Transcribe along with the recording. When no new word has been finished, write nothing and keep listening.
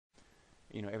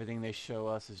You know, everything they show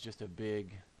us is just a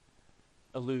big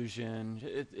illusion.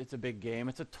 It's a big game.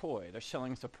 It's a toy. They're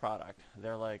selling us a product.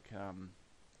 They're like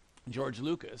George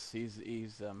Lucas.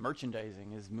 He's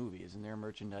merchandising his movies, and they're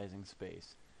merchandising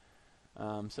space.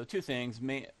 So two things.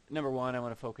 Number one, I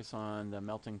want to focus on the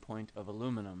melting point of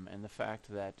aluminum and the fact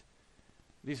that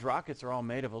these rockets are all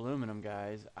made of aluminum,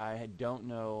 guys. I don't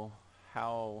know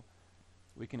how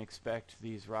we can expect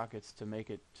these rockets to make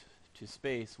it to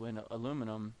space when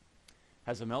aluminum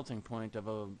has a melting point of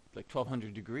like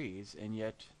 1200 degrees, and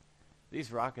yet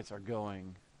these rockets are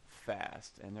going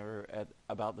fast, and they're at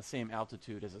about the same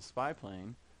altitude as a spy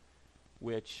plane,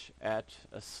 which at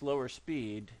a slower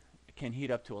speed can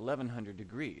heat up to 1100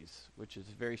 degrees, which is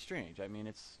very strange. I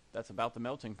mean, that's about the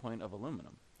melting point of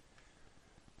aluminum.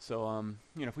 So,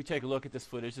 you know, if we take a look at this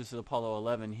footage, this is Apollo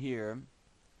 11 here.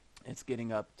 It's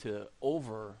getting up to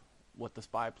over what the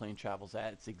spy plane travels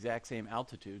at. It's the exact same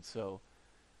altitude, so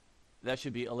that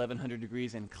should be 1100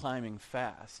 degrees and climbing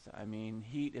fast. I mean,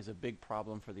 heat is a big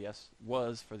problem for the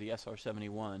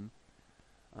SR-71.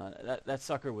 That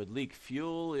sucker would leak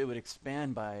fuel. It would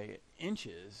expand by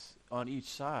inches on each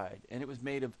side, and it was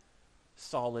made of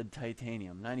solid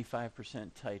titanium,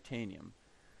 95% titanium.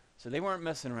 So they weren't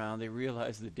messing around. They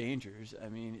realized the dangers. I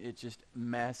mean, it's just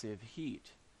massive heat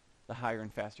the higher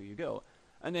and faster you go.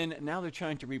 And then now they're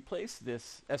trying to replace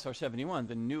this SR-71,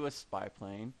 the newest spy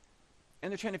plane,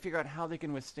 and they're trying to figure out how they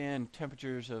can withstand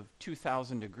temperatures of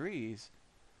 2,000 degrees.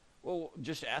 Well,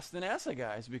 just ask the NASA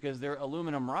guys, because their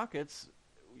aluminum rockets,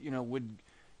 you know, would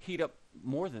heat up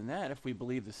more than that if we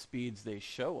believe the speeds they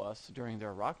show us during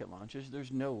their rocket launches.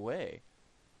 There's no way.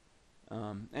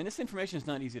 And this information is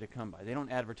not easy to come by. They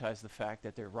don't advertise the fact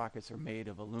that their rockets are made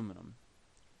of aluminum,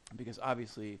 because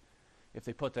obviously if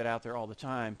they put that out there all the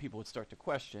time, people would start to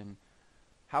question,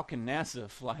 how can NASA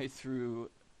fly through,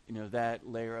 you know, that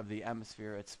layer of the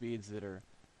atmosphere at speeds that are,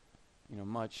 you know,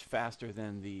 much faster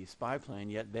than the spy plane,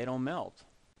 yet they don't melt?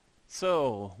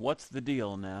 So, what's the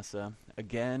deal, NASA?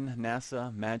 Again,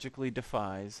 NASA magically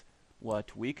defies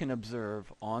what we can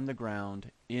observe on the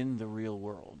ground in the real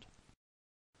world.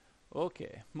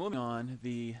 Okay, moving on,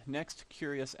 the next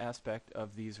curious aspect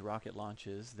of these rocket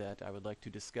launches that I would like to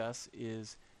discuss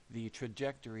is the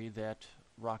trajectory that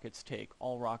rockets take.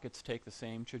 All rockets take the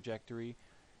same trajectory,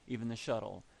 even the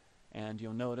shuttle. And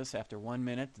you'll notice after 1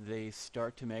 minute they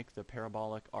start to make the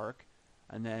parabolic arc,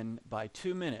 and then by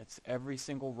 2 minutes every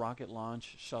single rocket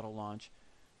launch, shuttle launch,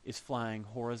 is flying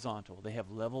horizontal. They have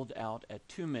leveled out at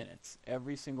 2 minutes,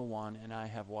 every single one, and I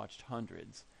have watched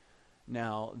hundreds.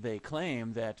 Now, they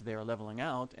claim that they're leveling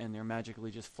out and they're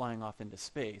magically just flying off into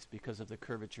space because of the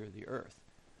curvature of the Earth.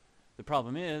 The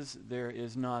problem is there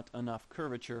is not enough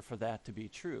curvature for that to be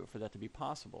true, for that to be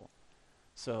possible.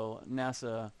 So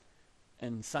NASA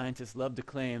and scientists love to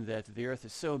claim that the Earth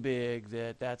is so big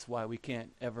that that's why we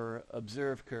can't ever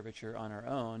observe curvature on our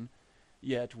own.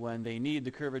 Yet when they need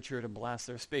the curvature to blast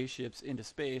their spaceships into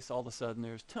space, all of a sudden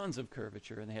there's tons of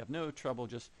curvature and they have no trouble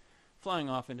just flying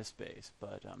off into space.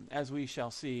 But as we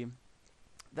shall see,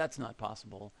 that's not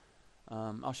possible.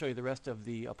 I'll show you the rest of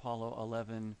the Apollo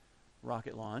 11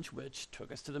 rocket launch, which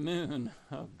took us to the moon.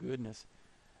 Oh goodness.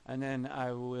 And then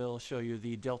I will show you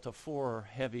the Delta IV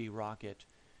Heavy rocket.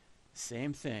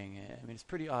 Same thing. I mean, it's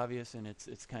pretty obvious, and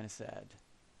it's kind of sad.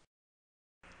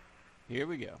 Here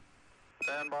we go.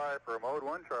 Stand by for mode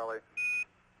 1 Charlie.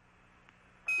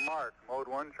 Mark, mode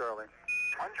 1 Charlie.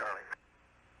 1 Charlie.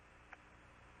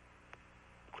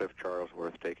 Cliff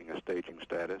Charlesworth taking a staging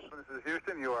status. This is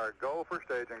Houston, you are go for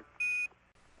staging.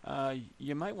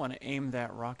 You might want to aim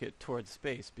that rocket towards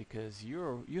space, because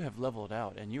you have leveled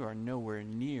out and you are nowhere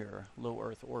near low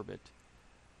Earth orbit.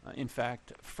 In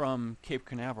fact, from Cape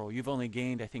Canaveral, you've only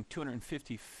gained, I think,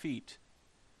 250 feet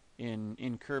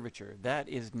in curvature. That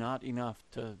is not enough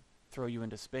to throw you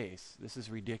into space. This is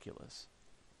ridiculous.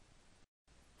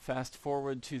 Fast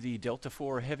forward to the Delta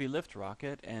IV Heavy Lift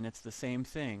rocket, and it's the same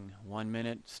thing. 1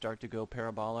 minute, start to go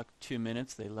parabolic. 2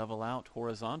 minutes, they level out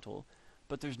horizontal.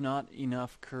 But there's not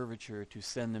enough curvature to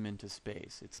send them into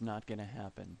space. It's not going to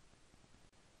happen.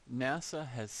 NASA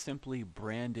has simply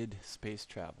branded space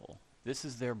travel. This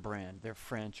is their brand, their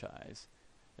franchise.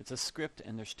 It's a script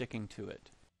and they're sticking to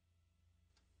it.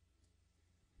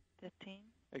 15.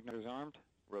 Ignitors armed.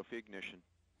 Rofi ignition.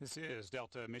 This is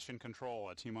Delta Mission Control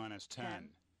at T-minus 10,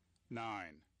 9,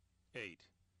 8,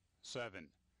 7,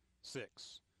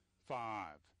 6, 5,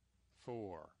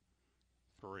 4,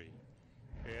 3.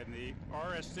 And the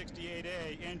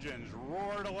RS-68A engines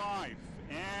roar to life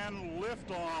and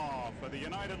liftoff of the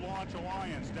United Launch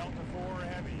Alliance Delta IV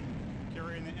Heavy,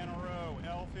 carrying the NRO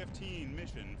L-15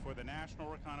 mission for the National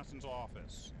Reconnaissance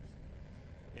Office.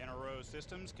 NRO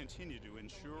systems continue to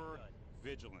ensure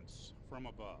vigilance from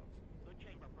above.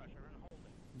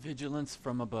 Vigilance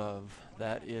from above.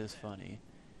 That is funny.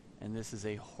 And this is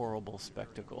a horrible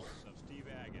spectacle. Of Steve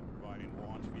Agate providing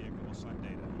launch vehicle site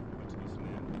data. Let's listen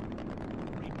in.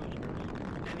 Three boosters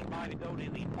standing by to go to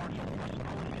the partial thrust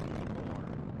mode in 4.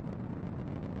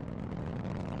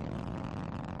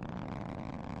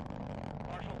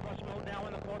 Partial thrust mode now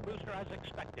in the core booster as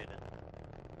expected.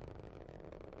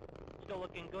 Still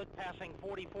looking good, passing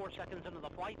 44 seconds into the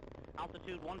flight.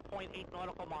 Altitude 1.8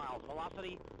 nautical miles.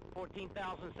 Velocity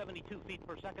 14,072 feet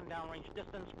per second. Downrange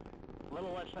distance a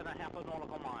little less than a half a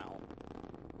nautical mile.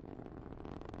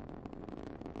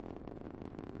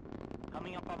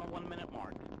 Coming up on the 1 minute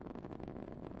mark.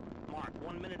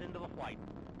 1 minute into the flight.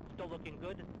 Still looking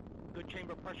good. Good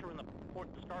chamber pressure in the port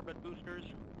and starboard boosters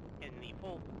in the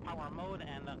full power mode,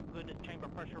 and a good chamber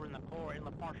pressure in the core in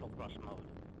the partial thrust mode.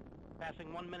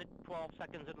 Passing 1 minute, 12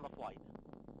 seconds into the flight.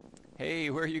 Hey,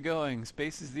 where are you going?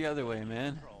 Space is the other way,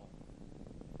 man. Control.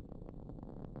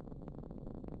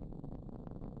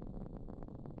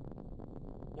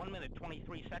 1 minute,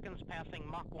 23 seconds, passing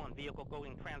Mach 1, vehicle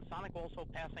going transonic, also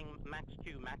passing Max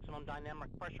Q, maximum dynamic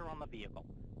pressure on the vehicle.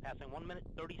 Passing 1 minute,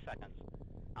 30 seconds.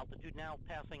 Altitude now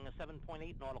passing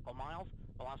 7.8 nautical miles,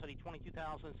 velocity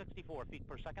 22,064 feet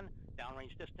per second,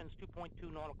 downrange distance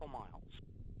 2.2 nautical miles.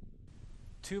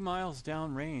 2 miles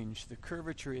downrange. The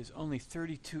curvature is only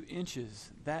 32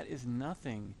 inches. That is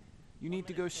nothing. You need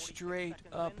to go straight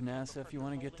up, NASA, if you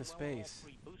want to get to space.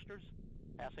 3 boosters,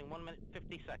 passing 1 minute,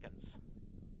 50 seconds.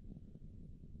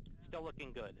 Still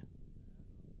looking good.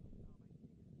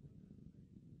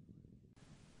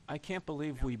 I can't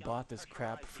believe we bought this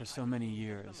crap for so many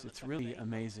years. It's really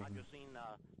amazing.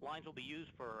 Lines will be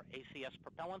used for ACS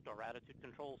propellant or attitude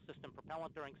control system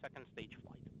propellant during second stage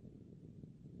flight.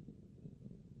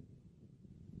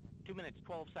 2 minutes,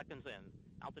 12 seconds in.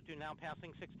 Altitude now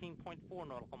passing 16.4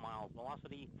 nautical miles.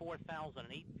 Velocity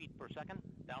 4,008 feet per second.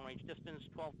 Downrange distance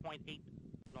 12.8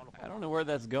 nautical miles. I don't know where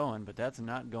that's going, but that's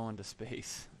not going to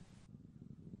space.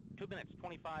 2 minutes,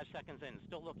 25 seconds in.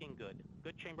 Still looking good.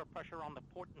 Good chamber pressure on the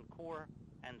port and core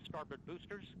and starboard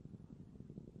boosters.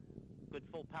 Good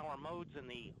full power modes in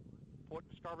the port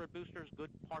and starboard boosters. Good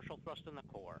partial thrust in the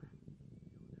core.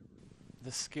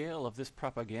 The scale of this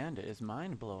propaganda is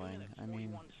mind-blowing. I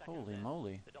mean, holy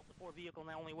moly. The Delta IV vehicle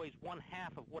now only weighs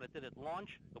 1/2 of what it did at launch.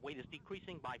 The weight is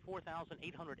decreasing by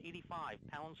 4,885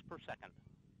 pounds per second.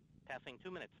 Passing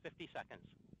 2 minutes, 50 seconds.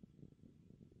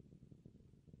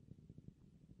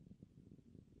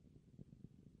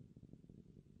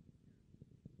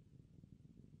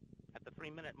 At the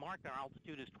 3 minute mark, our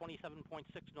altitude is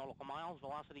 27.6 nautical miles,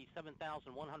 velocity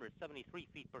 7,173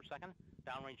 feet per second,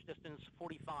 downrange distance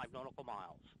 45 nautical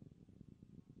miles.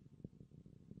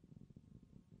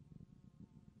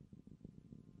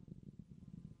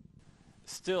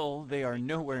 Still, they are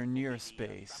nowhere near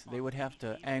space. They would have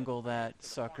to angle that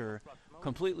sucker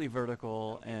completely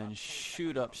vertical and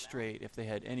shoot up straight if they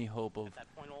had any hope of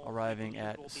arriving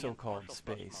at so-called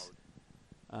space.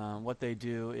 What they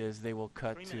do is they will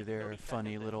cut to their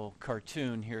funny little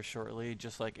cartoon here shortly,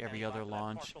 just like every other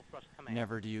launch.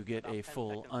 Never do you get a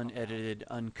full, unedited,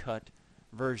 uncut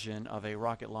version of a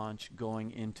rocket launch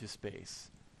going into space.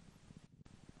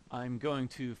 I'm going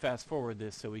to fast forward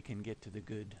this so we can get to the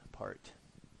good part.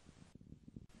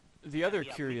 The other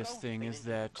curious thing is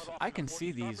that I can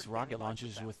see these rocket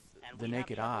launches with the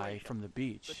naked eye from the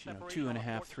beach,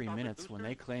 2.5, 3 minutes. When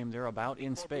they claim they're about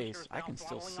in space, I can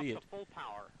still see it.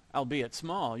 Albeit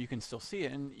small, you can still see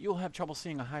it, and you'll have trouble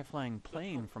seeing a high-flying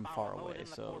plane from far away,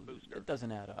 so it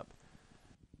doesn't add up.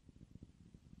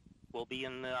 We'll be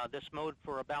in this mode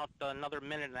for about another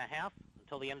minute and a half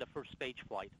until the end of first stage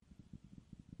flight.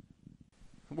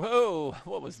 Whoa,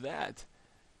 what was that?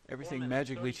 Everything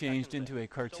magically changed into a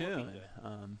cartoon.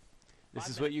 This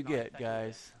is what you get,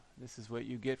 guys. This is what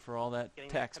you get for all that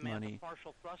tax money.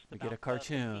 We get a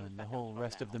cartoon. The whole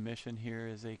rest of the mission here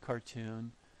is a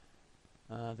cartoon.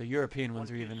 The European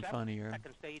ones are even funnier.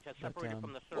 But,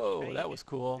 whoa, that was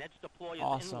cool.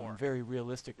 Awesome, very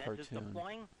realistic cartoon.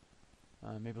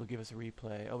 Maybe it'll give us a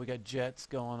replay. Oh, we got jets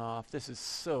going off. This is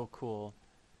so cool.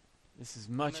 This is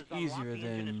much easier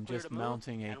than just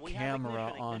mounting a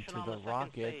camera onto the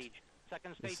rocket.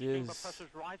 This is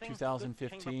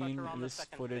 2015, and this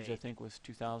footage I think was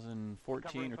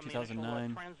 2014 or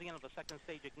 2009.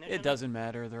 It doesn't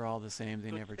matter, they're all the same,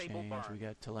 they never change. We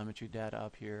got telemetry data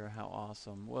up here, how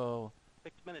awesome. Whoa,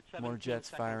 more jets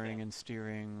firing and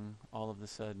steering all of a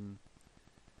sudden.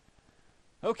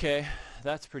 Okay,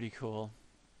 that's pretty cool.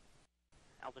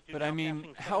 Altitude But now I mean,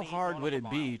 passing how 78 hard would it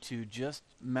nautical be miles. to just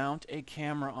mount a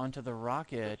camera onto the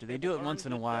rocket? They do it once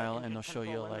in a while, and they'll show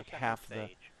you like half the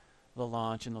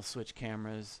launch, and they'll switch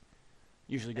cameras.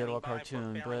 Usually go to a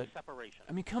cartoon, but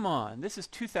I mean, come on, this is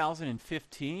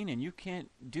 2015, and you can't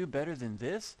do better than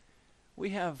this?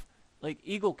 We have like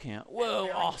Eagle Cam. Whoa,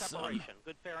 awesome!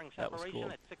 That was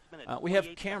cool. We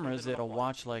have cameras that'll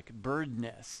watch like bird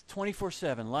nests,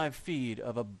 24/7 live feed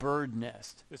of a bird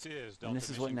nest. This is And this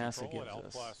is what Mission NASA Control gives at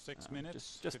us. L plus 6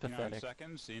 minutes, Just 59 pathetic.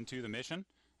 seconds into the mission.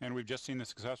 And we've just seen the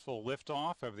successful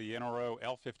liftoff of the NRO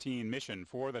L-15 mission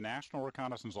for the National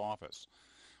Reconnaissance Office.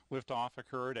 Liftoff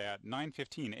occurred at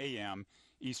 9:15 a.m.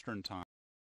 Eastern Time.